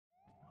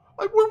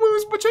Where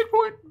was my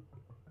checkpoint?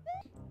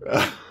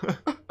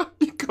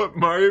 You got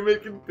Mario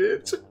making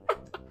bitch.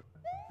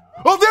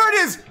 Oh, there it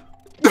is!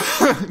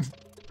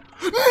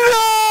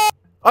 No!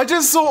 I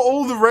just saw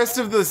all the rest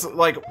of this,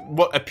 like,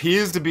 what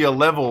appears to be a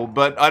level,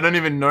 but I don't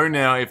even know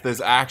now if there's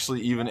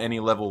actually even any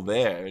level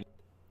there.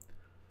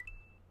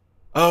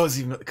 Oh, it's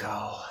even at the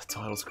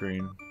title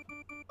screen.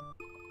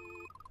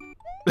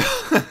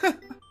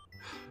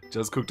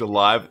 Just cooked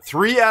alive.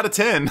 3 out of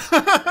 10.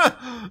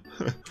 I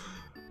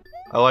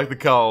like the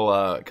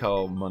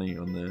Carl money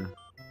on there.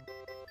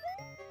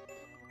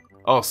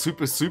 Oh,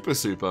 super.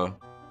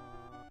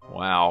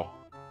 Wow.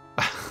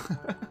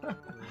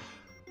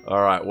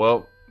 Alright,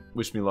 well,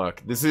 wish me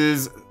luck. This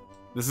is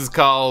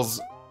Carl's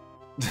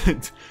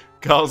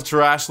Carl's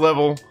trash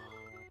level.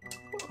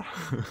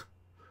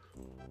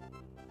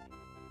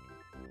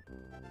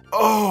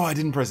 Oh, I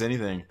didn't press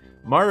anything.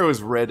 Mario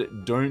is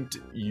red, don't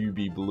you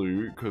be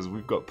blue, because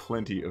we've got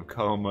plenty of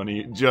Carl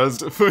money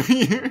just for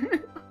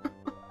you.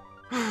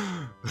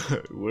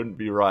 It wouldn't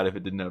be right if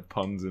it didn't have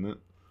puns in it.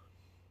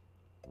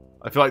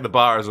 I feel like the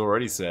bar is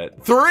already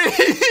set. 3!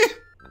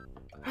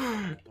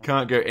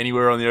 Can't go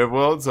anywhere on the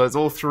overworld, so it's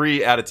all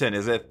 3 out of 10.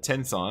 Is there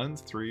 10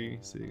 signs? 3,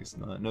 6,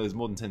 9. No, there's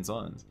more than 10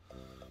 signs.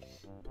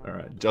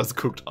 Alright, just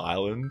cooked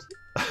island.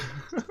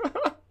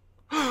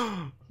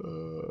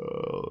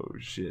 Oh,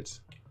 shit.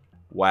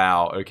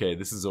 Wow, okay,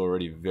 this is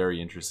already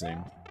very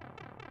interesting.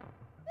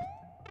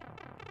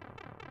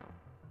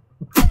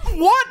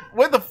 What?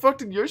 Where the fuck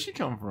did Yoshi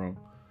come from?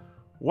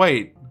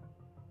 Wait.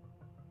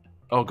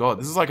 Oh god,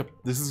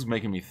 this is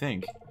making me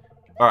think.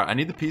 Alright, I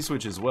need the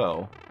P-switch as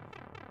well.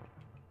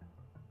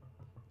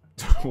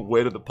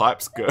 Where do the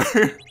pipes go?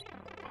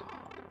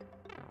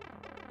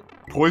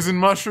 Poison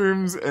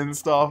mushrooms and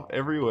stuff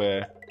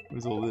everywhere.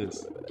 Where's all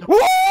this?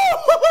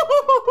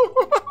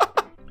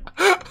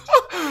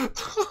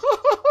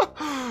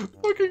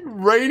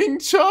 Fucking raining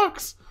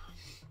chucks!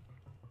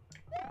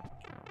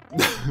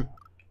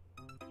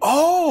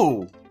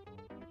 Oh!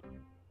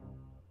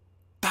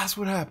 That's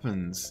what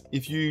happens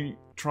if you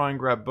try and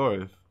grab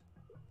both.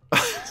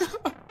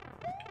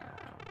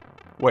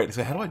 Wait,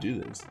 so how do I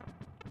do this?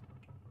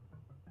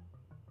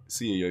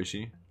 See ya,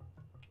 Yoshi.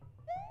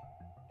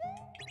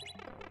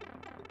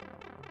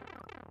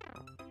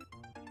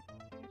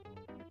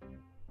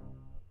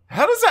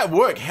 How does that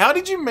work? How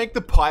did you make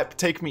the pipe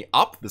take me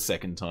up the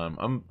second time?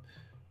 I'm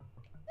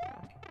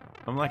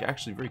like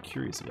actually very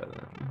curious about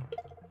that.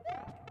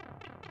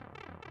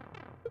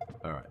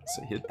 Alright,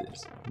 so hit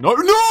this. No!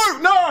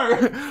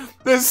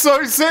 They're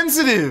so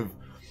sensitive!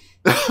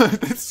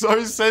 They're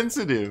so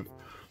sensitive.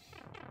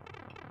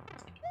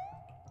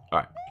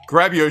 Alright,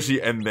 grab Yoshi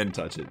and then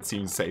touch it.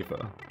 Seems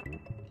safer.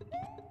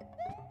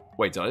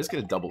 Wait, did I just get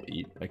a double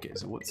eat? Okay,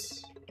 so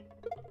what's...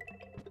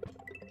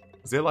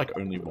 Is there like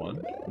only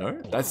one?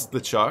 No? That's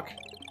the Chuck.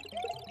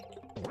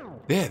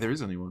 There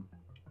is only one.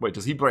 Wait,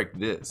 does he break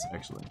this,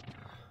 actually?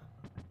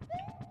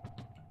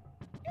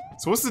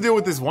 So what's the deal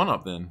with this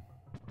one-up then?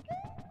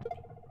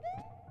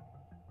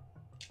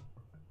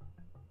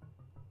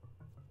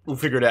 We'll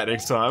figure it out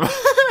next time.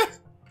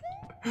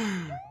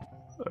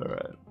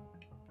 Alright.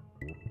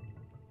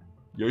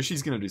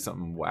 Yoshi's gonna do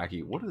something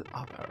wacky. What are the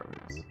up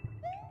arrows?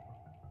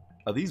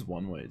 Are these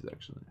one-ways,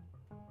 actually?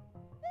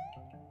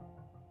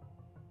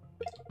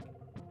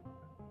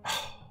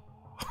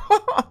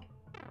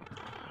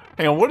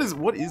 Hang on, what is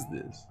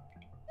this?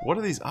 What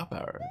are these up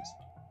arrows?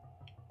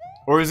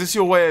 Or is this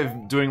your way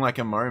of doing like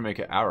a Mario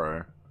Maker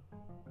arrow?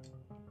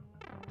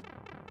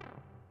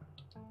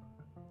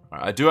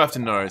 Alright, I do have to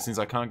know since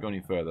I can't go any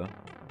further.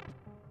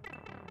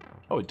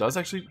 Oh, it does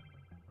actually...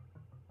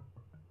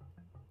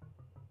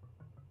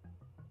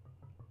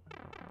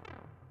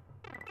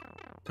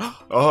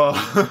 Oh!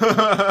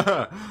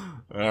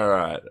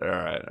 Alright.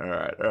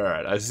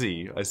 I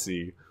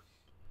see.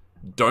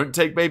 Don't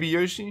take Baby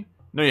Yoshi?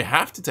 No, you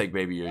have to take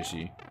Baby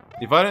Yoshi.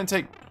 If I don't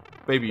take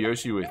Baby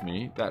Yoshi with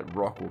me, that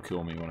rock will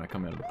kill me when I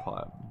come out of the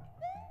pipe.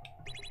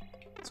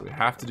 So we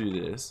have to do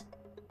this.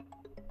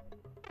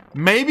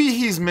 Maybe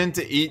he's meant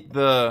to eat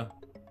the...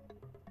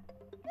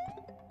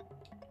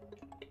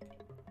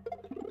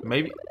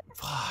 Maybe...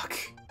 Fuck.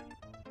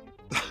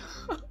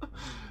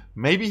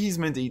 Maybe he's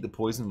meant to eat the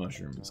poison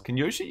mushrooms. Can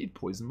Yoshi eat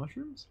poison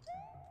mushrooms?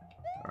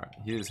 Alright,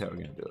 here's how we're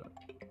gonna do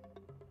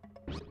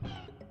it.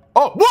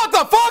 Oh, what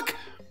the fuck?!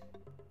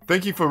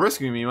 Thank you for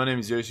rescuing me. My name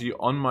is Yoshi.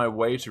 On my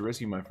way to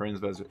rescue my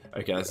friends.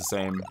 Okay, that's the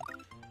same.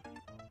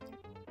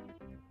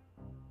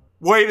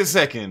 Wait a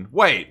second.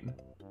 Wait.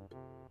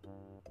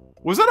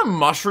 Was that a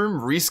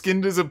mushroom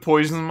reskinned as a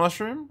poison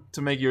mushroom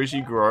to make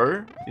Yoshi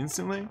grow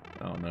instantly?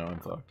 Oh no, I'm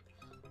fucked.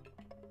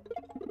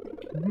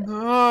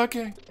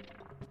 Okay.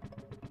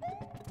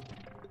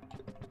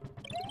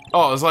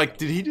 Oh, I was like,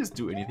 did he just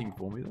do anything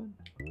for me then?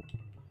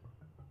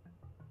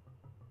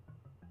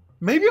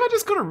 Maybe I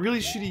just got a really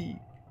shitty...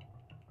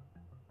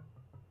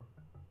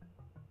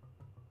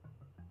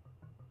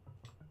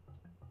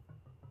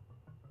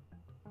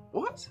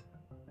 What?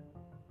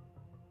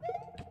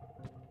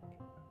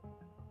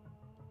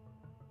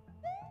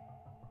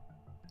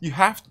 You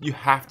have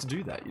to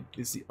do that.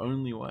 It's the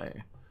only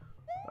way.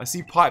 I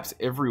see pipes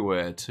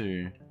everywhere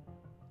too.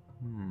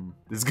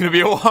 This is gonna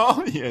be a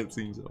while. Yeah, it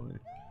seems that way.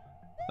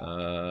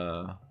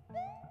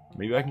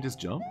 Maybe I can just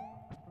jump?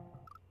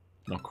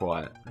 Not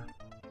quite.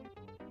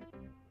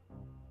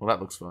 Well, that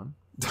looks fun.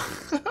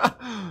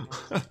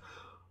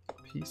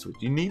 P-switch.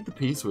 You need the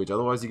P-switch,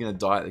 otherwise you're gonna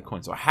die at the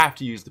coin. So I have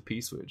to use the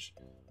P-switch.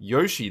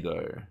 Yoshi,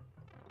 though.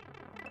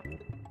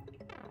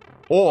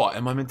 Or,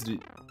 am I meant to do...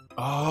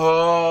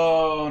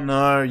 Oh,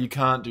 no, you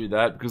can't do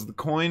that because the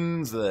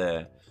coin's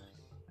there.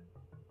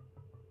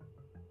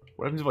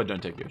 What happens if I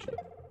don't take Yoshi?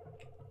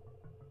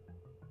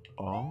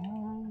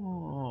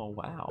 Oh,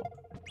 wow.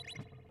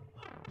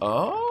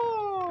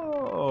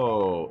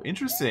 Oh,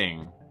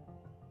 interesting.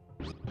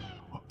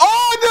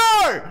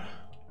 Oh, no!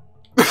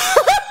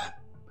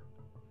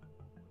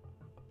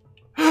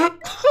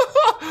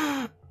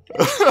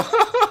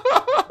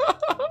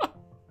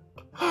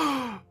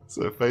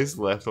 So face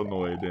left on the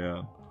way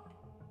down.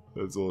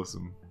 That's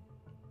awesome.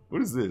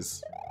 What is this?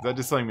 Is that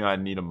just telling me I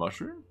need a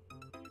mushroom?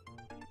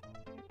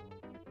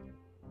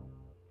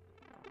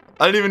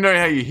 I didn't even know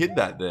how you hit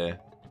that there.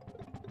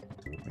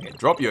 Okay,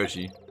 drop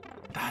Yoshi.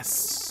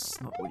 That's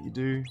not what you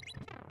do.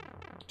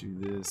 Do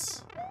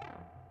this.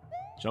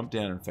 Jump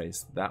down and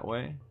face that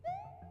way.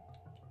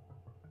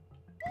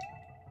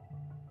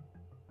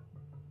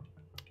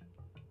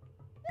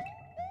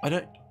 I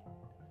don't...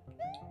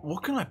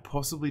 What can I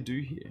possibly do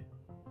here?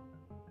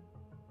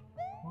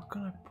 What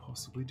can I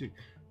possibly do?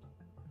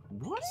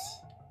 What?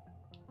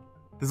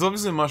 There's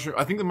obviously a mushroom.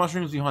 I think the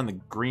mushroom's behind the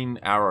green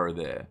arrow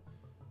there.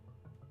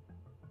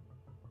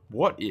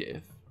 What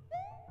if...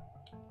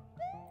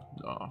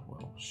 Oh,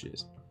 well,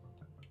 shit.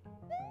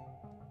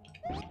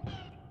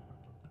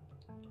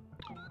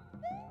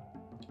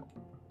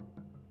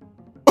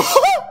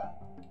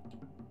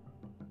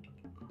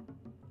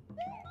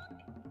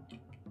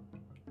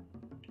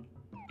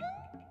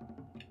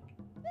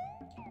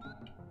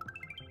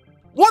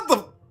 What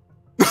the?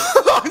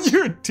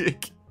 You're a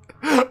dick.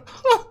 What?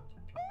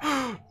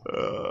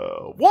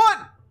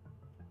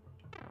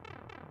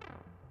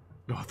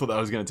 Oh, I thought that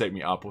was going to take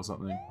me up or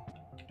something.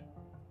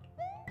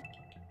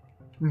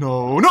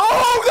 No, no!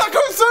 That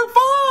goes so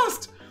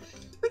fast!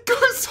 It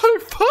goes so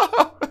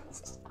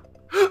fast!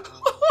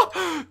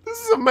 This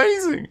is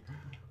amazing!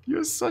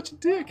 You're such a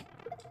dick.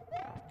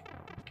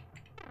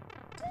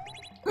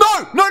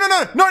 No! No, no,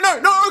 no! No, no,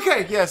 no!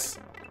 Okay, yes.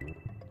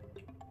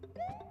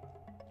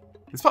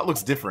 This part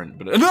looks different,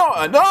 but...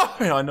 No! No!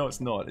 I know it's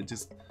not. It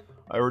just...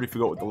 I already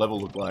forgot what the level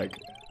looked like.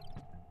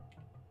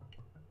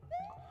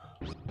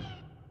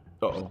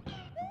 Uh-oh.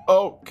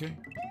 Oh, okay.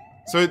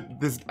 So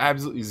there's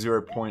absolutely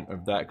 0 point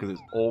of that because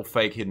it's all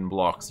fake hidden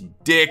blocks, you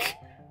dick!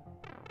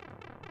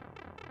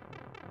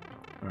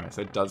 Alright,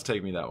 so it does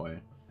take me that way.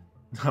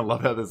 I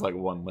love how there's like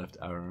one left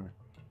arrow.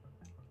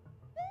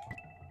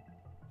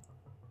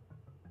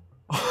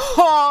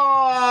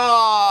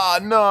 Oh,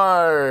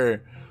 no!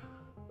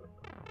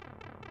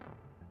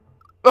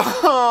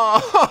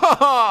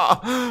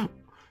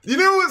 You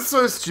know what's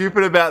so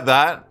stupid about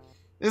that?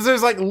 Is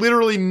there's like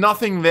literally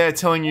nothing there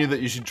telling you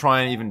that you should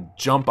try and even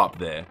jump up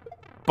there.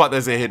 But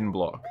there's a hidden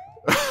block.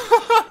 No!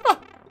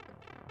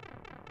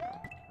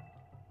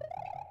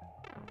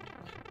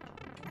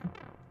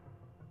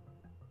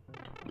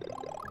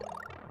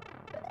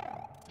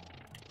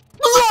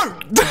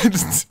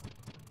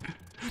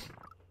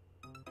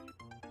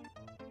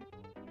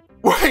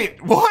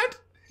 Wait, what?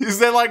 Is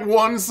there like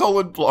one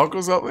solid block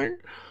or something?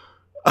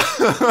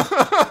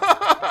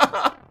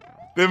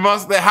 There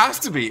has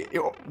to be.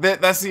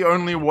 That's the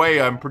only way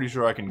I'm pretty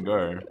sure I can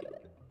go.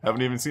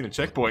 Haven't even seen a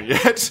checkpoint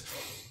yet.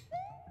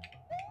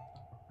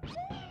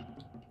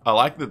 I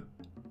like the...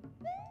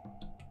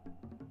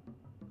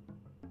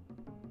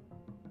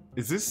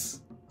 Is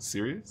this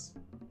serious?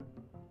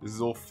 This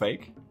is all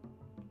fake?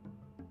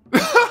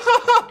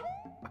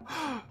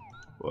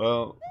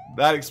 Well,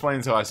 that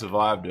explains how I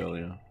survived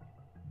earlier.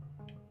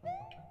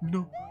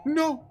 No,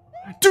 no!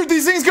 Dude,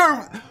 these things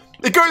go...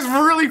 It goes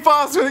really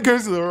fast when it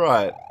goes to the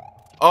right.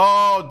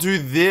 Oh, do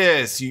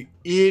this, you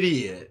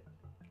idiot.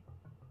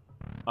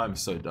 I'm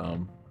so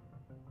dumb.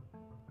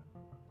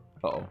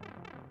 Uh-oh.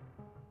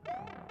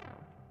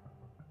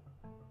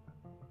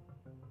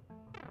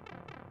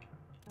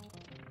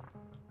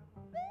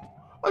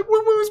 Where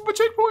was my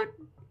checkpoint?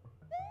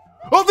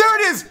 Oh, there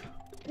it is!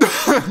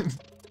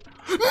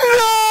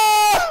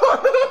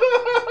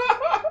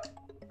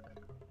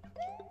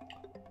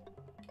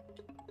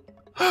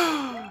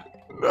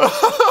 No!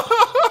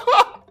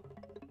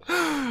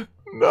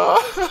 No! No!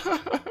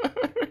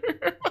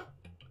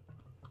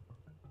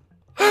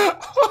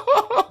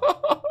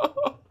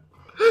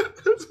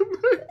 That's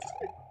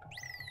amazing!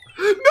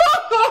 No!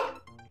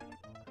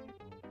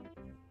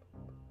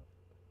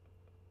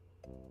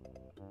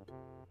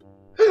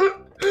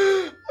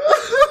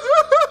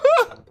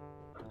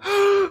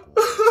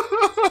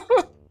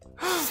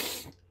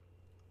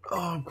 Oh,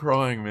 I'm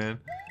crying,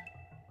 man.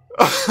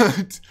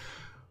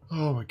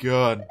 Oh my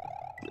god.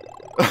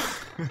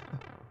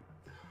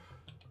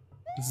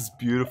 This is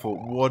beautiful.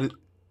 What it...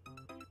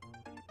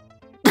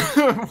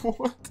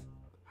 What?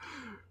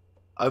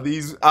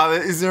 Is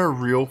there a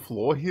real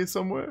floor here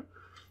somewhere?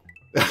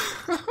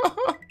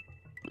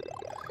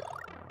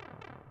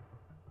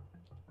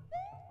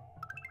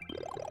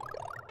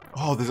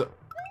 Oh, there's a...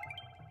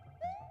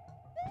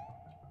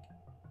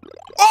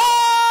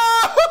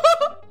 Oh!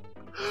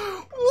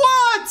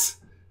 What?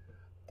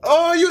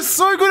 Oh, you're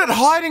so good at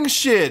hiding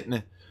shit.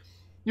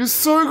 You're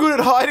so good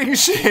at hiding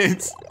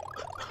shit.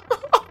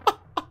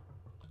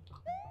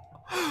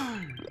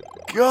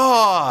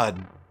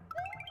 God.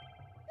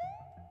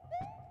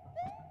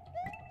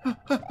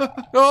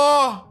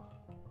 Oh.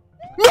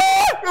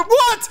 No!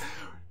 What?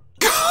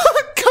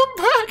 God, come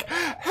back!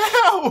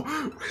 How?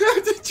 How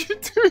did you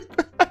do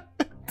that?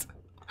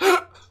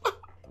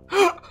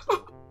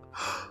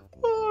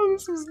 Oh,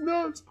 this is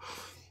nuts.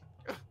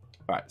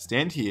 Alright,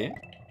 stand here.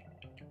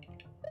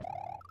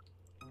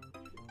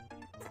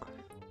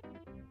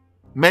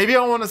 Maybe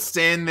I want to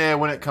stand there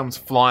when it comes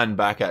flying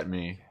back at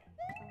me.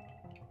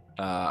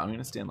 I'm going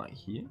to stand like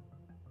here.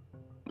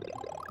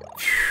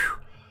 Phew.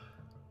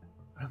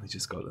 I only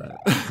just got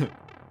that.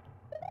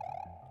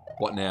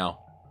 What now?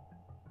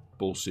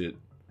 Bullshit.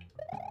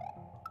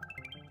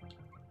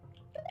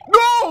 No!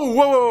 Whoa,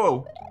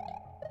 whoa,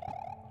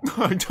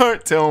 whoa!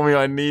 Don't tell me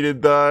I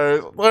needed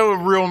those. They were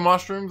real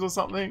mushrooms or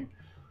something.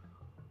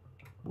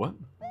 What?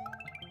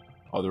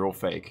 Oh, they're all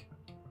fake.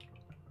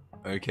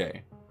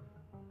 Okay.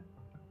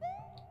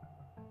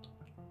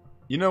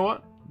 You know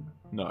what?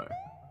 No.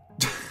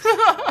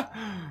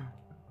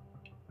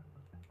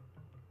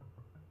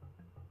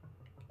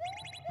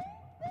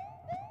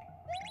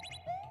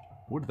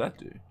 What did that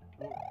do?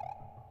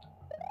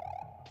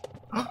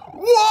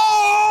 Whoa!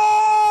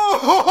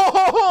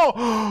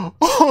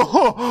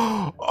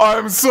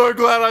 I'm so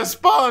glad I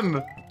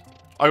spun!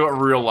 I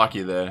got real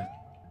lucky there.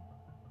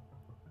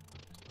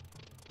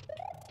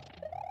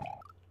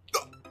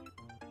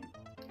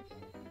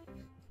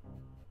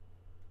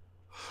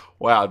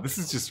 Wow, this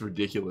is just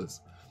ridiculous.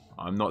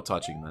 I'm not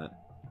touching that.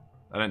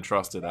 I don't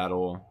trust it at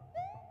all.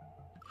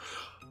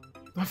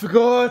 I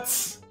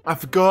forgot! I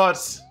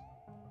forgot!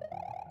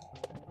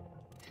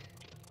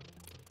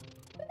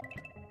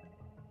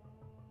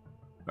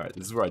 Alright,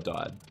 this is where I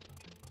died.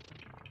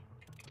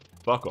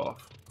 Fuck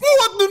off.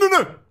 What? No, no,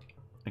 no!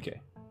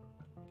 Okay.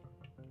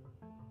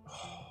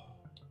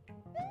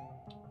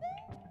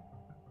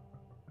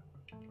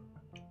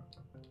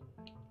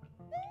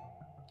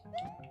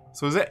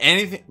 So is there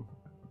anything...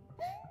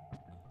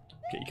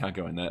 Okay, you can't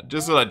go in there.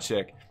 Just thought I'd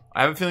check.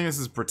 I have a feeling this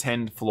is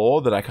pretend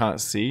floor that I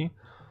can't see.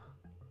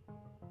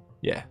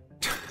 Yeah.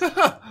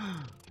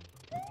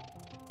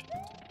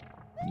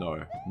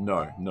 No,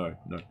 no, no,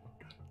 no.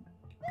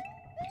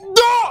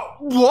 No!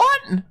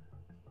 What?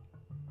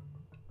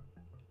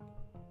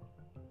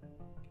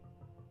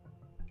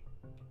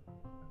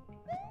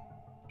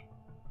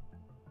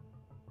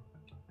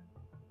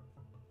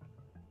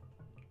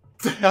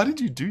 How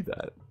did you do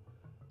that?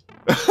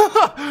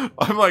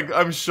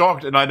 I'm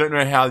shocked and I don't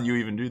know how you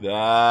even do that.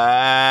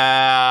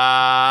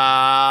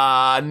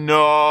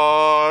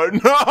 No!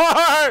 No!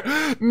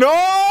 No!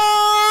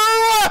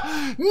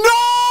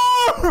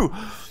 No!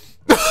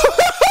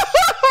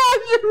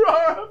 You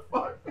are a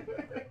fuckhead.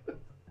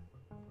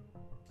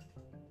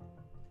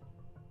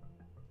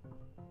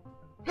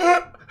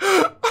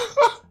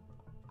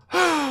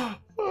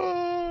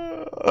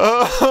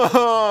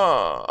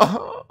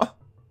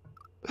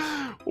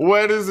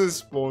 Where does this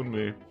spawn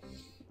me?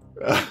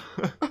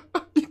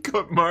 You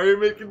got Mario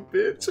making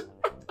bitch.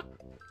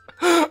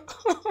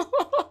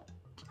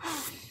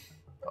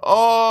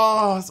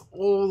 Oh, it's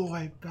all the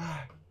way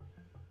back.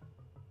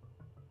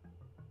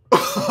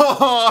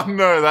 Oh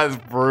no, that's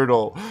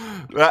brutal.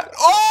 That.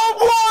 Oh,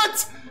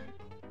 what?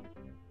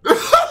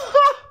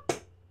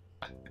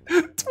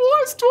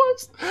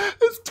 Twice.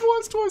 It's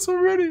twice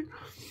already.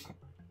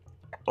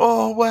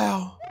 Oh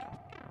wow.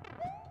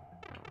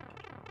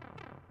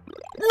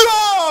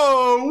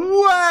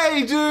 No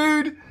way,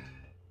 dude.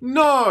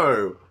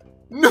 No.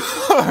 No.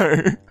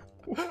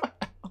 Wow.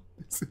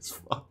 This is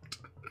fucked.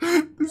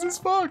 This is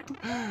fucked.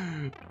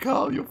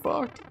 Carl, you're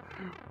fucked.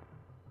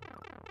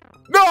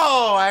 No,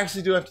 I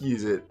actually do have to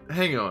use it.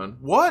 Hang on.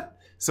 What?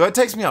 So it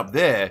takes me up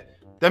there.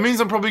 That means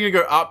I'm probably gonna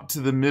go up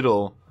to the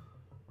middle.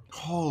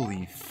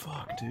 Holy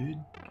fuck, dude.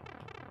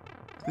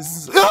 This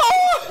is...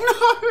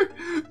 Oh,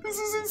 no! This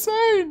is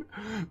insane.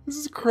 This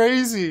is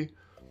crazy.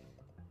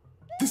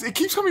 It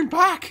keeps coming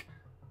back.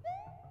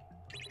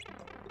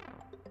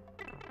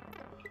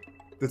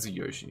 That's a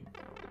Yoshi.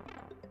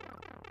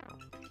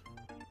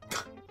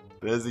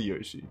 There's a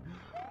Yoshi.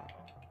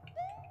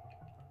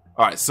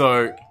 Alright,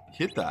 so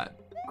hit that.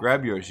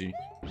 Grab Yoshi.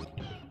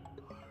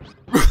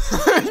 Why?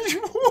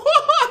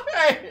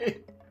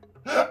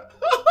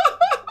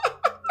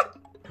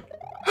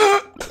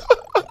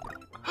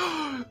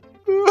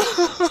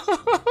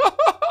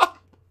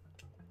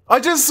 I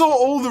just saw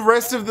all the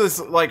rest of this,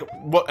 like,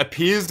 what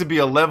appears to be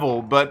a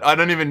level, but I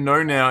don't even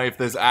know now if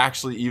there's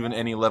actually even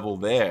any level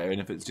there,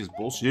 and if it's just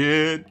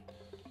bullshit.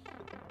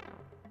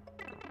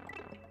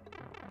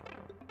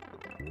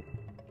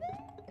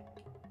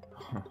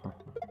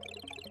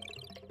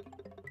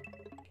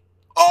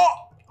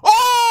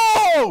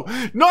 go!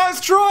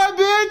 Nice try,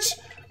 bitch!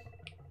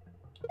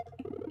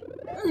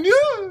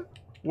 Yeah.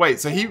 Wait,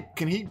 so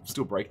can he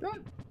still break that?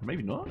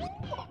 Maybe not. What?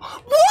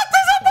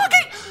 There's a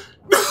fucking...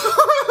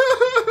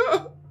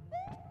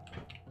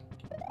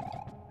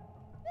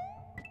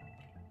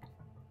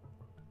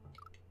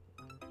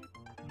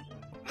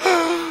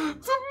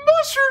 There's a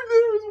mushroom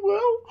there as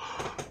well.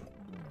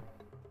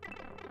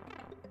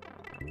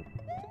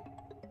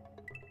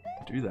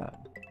 Do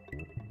that.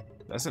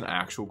 That's an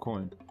actual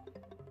coin.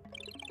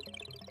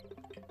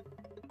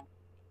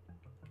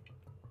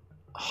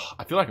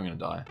 I feel like I'm gonna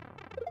die.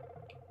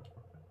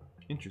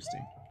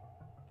 Interesting.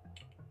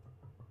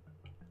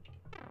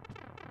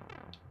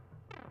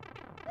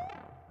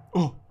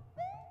 Oh!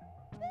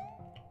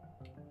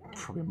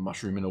 Probably a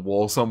mushroom in a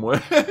wall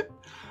somewhere.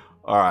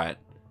 Alright.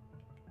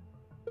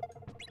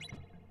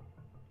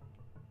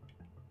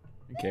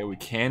 Okay, we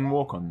can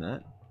walk on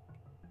that.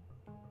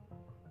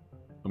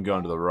 I'm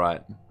going to the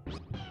right.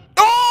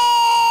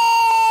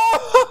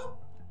 Oh!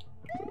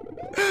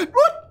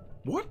 What?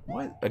 What?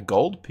 Why? A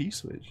gold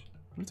P-switch?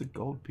 What's a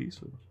gold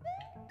P-switch?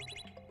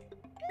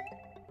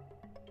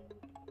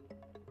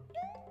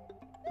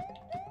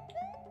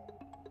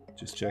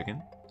 Just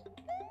checking.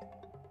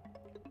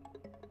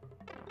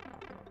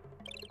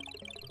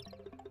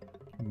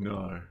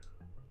 No.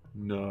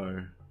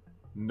 No.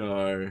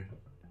 No.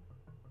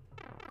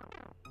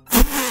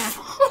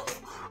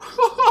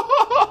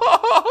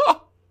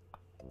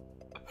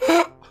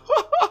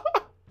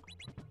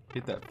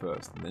 Hit that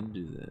first and then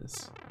do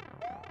this.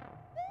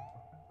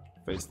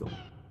 Face them.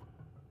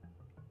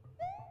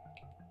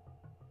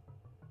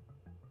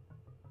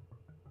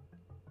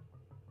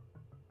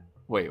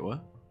 Wait,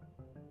 what?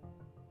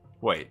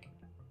 Wait.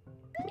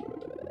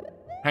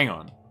 Hang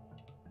on.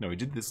 No, we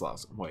did this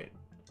last. Wait.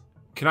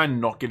 Can I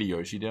not get a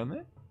Yoshi down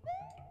there?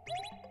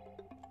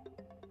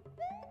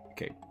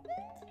 Okay.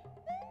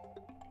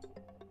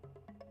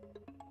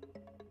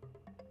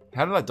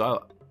 How did I die?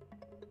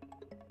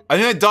 I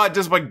think I died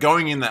just by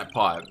going in that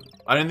pipe.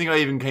 I don't think I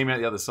even came out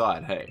the other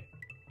side. Hey.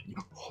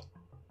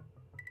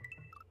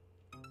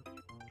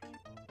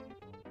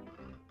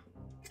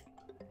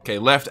 Okay,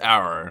 left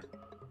arrow.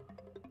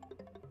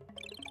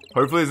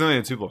 Hopefully there's only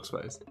a 2-block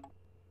space.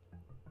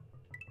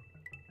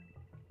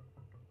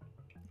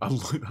 I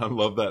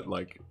love that,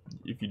 like,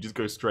 if you just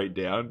go straight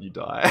down, you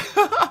die.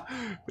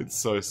 It's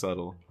so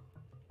subtle.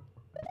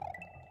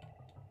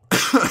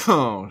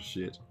 Oh,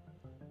 shit.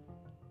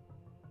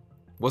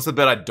 What's the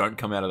bet I don't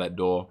come out of that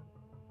door?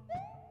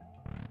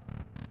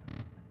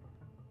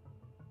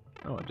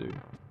 Oh, I do.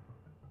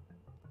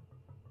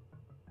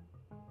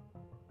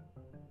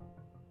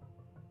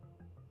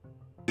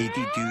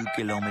 "82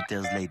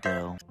 kilometers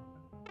later."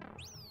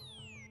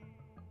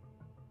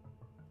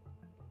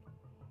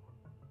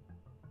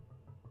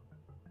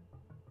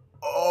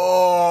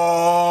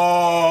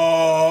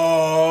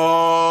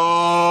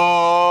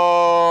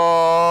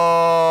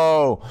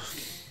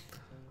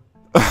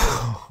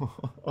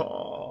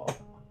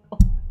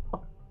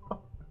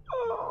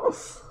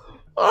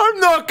 I'm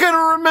not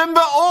gonna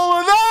remember all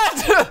of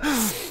that!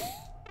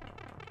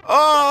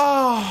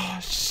 Oh,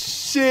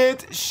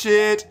 shit,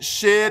 shit,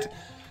 shit.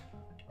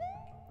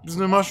 There's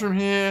no mushroom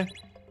here.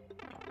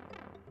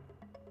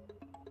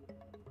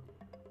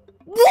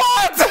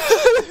 What?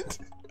 What?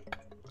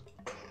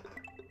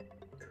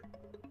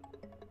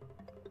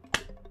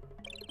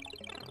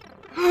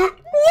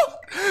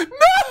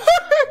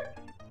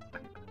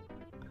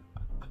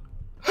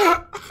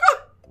 No!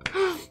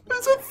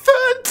 There's a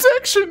third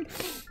section.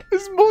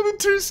 There's more than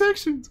 2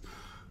 sections.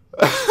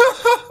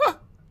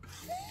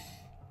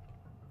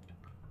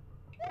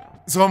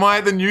 So am I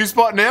at the new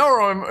spot now,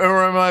 or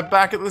am I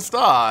back at the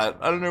start?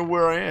 I don't know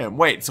where I am.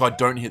 Wait, so I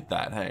don't hit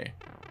that, hey?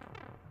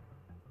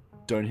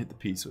 Don't hit the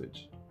P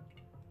switch.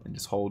 And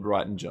just hold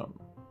right and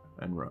jump.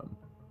 And run.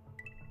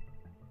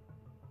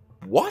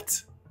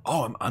 What?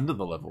 Oh, I'm under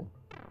the level.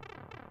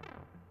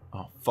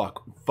 Oh,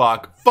 fuck,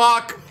 fuck,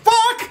 fuck,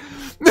 fuck!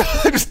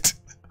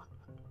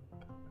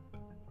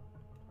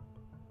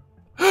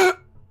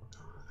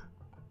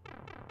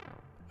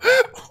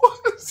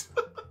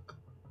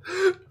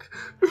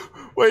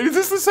 Wait, is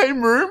this the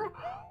same room?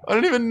 I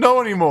don't even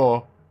know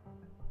anymore.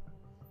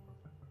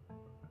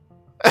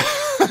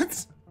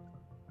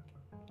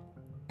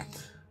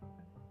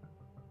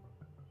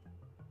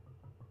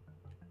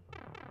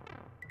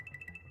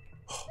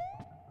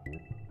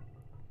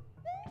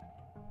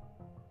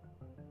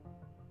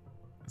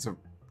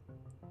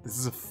 This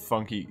is a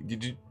funky...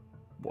 Did you...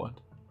 What?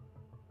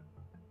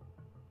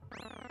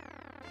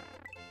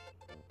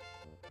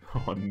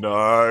 Oh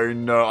no,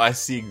 no, I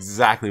see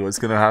exactly what's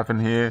gonna happen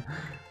here.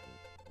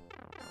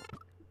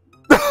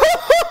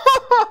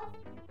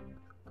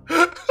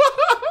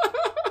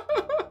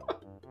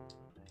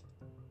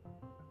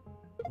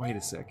 Wait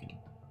a second.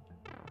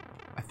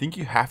 I think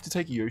you have to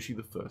take Yoshi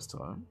the first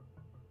time.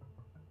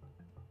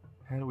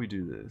 How do we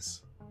do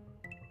this?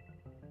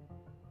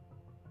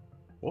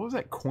 What was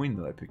that coin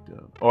that I picked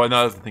up? Oh, no,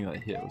 that was the thing that I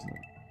hit, wasn't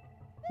it?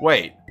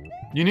 Wait,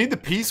 you need the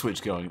P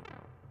switch going.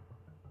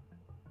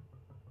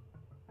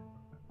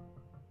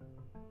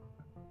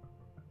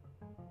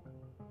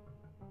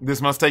 This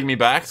must take me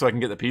back so I can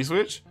get the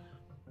P-switch.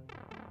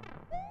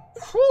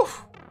 Whew.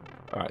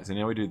 Alright, so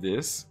now we do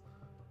this.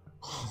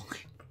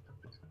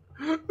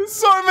 There's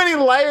so many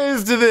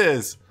layers to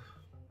this!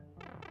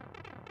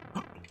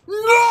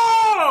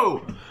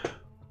 No!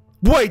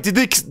 Wait, did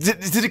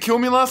it kill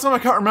me last time? I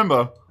can't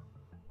remember.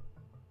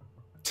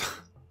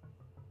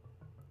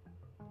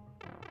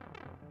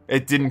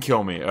 It didn't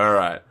kill me,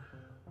 alright.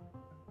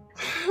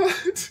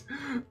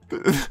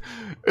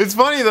 It's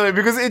funny though,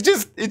 because it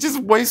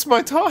just wastes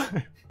my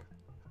time.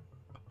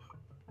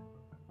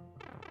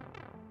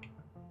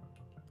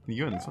 Can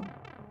you go in this one?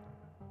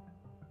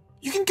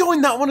 You can go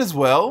in that one as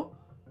well?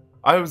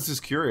 I was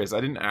just curious.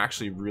 I didn't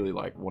actually really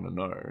like want to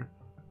know.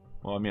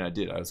 Well, I mean I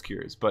did, I was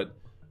curious, but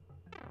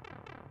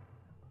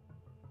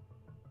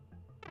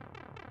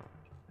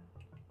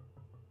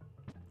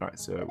alright,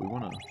 so we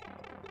wanna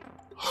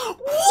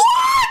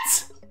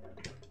What?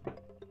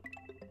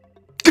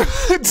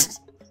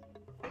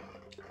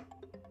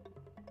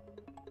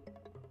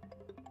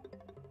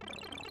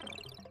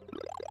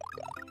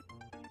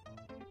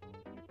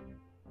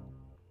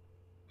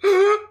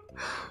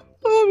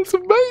 Oh, that's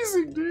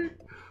amazing, dude.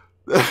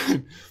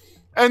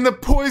 And the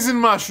poison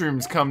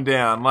mushrooms come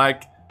down,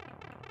 like,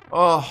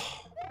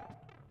 oh.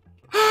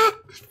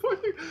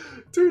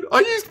 Dude, I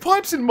used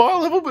pipes in my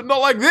level, but not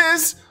like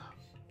this.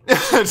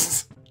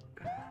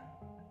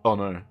 Oh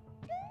no.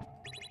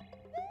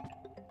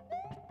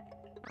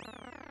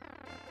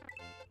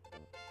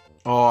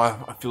 Oh,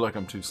 I feel like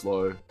I'm too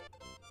slow.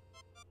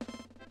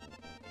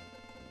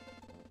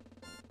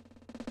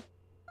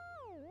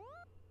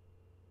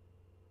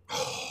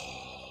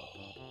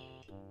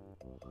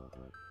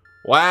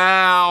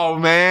 Wow,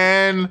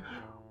 man.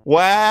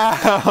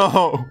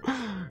 Wow.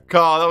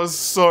 Carl, that was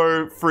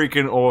so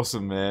freaking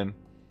awesome, man.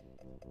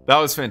 That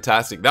was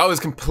fantastic. That was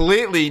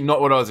completely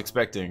not what I was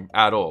expecting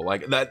at all.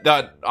 Like,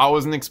 that I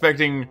wasn't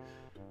expecting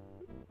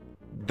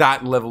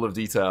that level of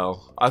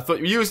detail. I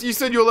thought you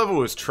said your level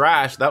was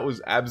trash. That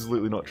was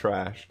absolutely not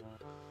trash.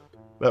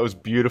 That was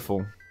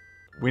beautiful.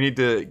 We need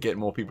to get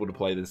more people to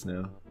play this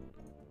now.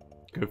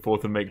 Go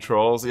forth and make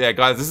trolls. Yeah,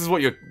 guys, this is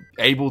what you're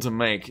able to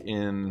make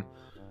in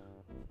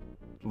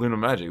Lunar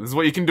Magic. This is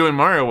what you can do in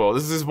Mario World.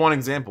 This is just one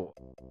example.